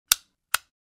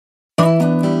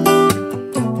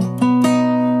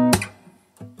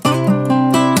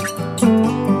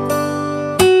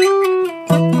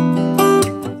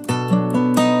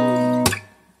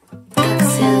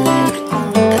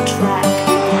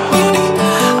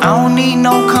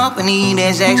company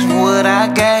that's asking what I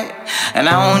got. And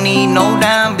I don't need no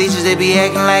damn bitches that be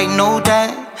acting like no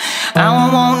that. I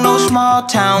don't want no small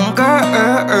town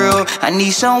girl. I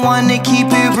need someone to keep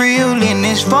it real in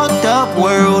this fucked up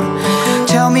world.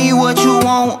 Tell me what you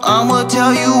want, I'ma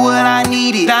tell you what I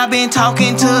needed. I've been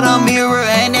talking to the mirror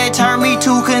and that turned me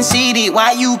too conceited.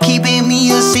 Why you keeping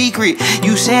me a secret?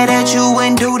 You said that you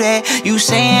wouldn't do that. You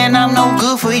saying I'm no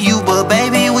good for you, but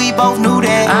baby, we both knew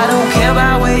that. I don't care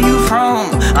about where you from,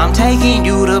 I'm taking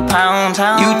you to Pound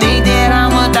Town. You think that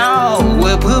I'm a dog?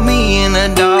 Well, put me in a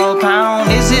dog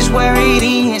pound. Is this where it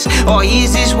ends, or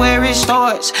is this where it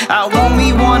starts? I want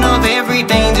me one of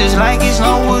everything, just like it's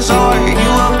Noah's Ark.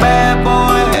 You a bad boy,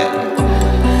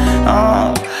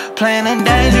 playing a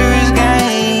dangerous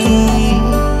game.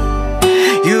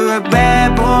 You're a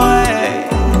bad boy.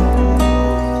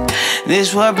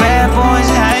 This what bad boys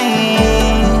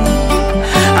hang.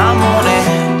 I'm on it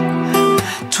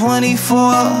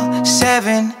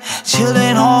 24/7,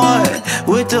 chillin' hard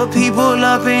with the people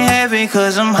up in heaven,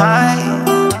 cause I'm high.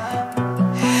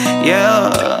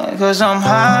 Yeah, cause I'm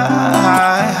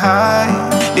high.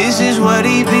 This is where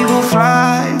these people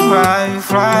fly.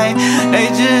 They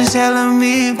just telling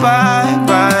me bye,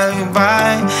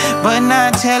 but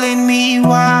not telling me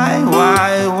why.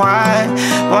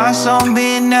 Why some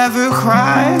men never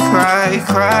cry.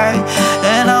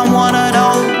 And I'm one of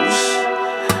those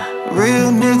real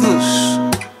niggas.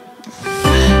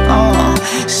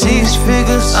 6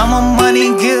 figures, I'm a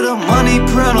money getter, money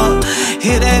printer.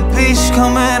 Hear that bitch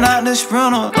coming out the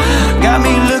sprinter. Got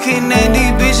me looking at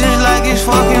these bitches like it's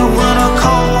fucking winter,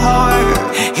 cold hard.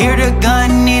 Hear the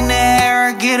gun in the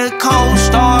air, get a cold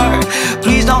start.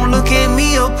 Please don't look at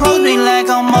me, approach me like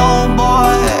I'm old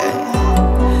boy,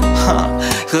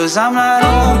 cause I'm not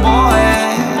old boy.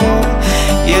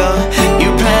 Yeah, you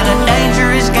playing a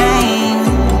dangerous game.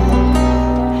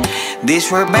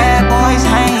 This where bad boys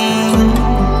hang.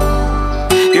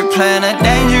 You're playing a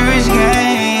dangerous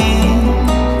game,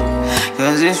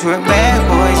 cause it's where bad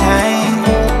boys hang.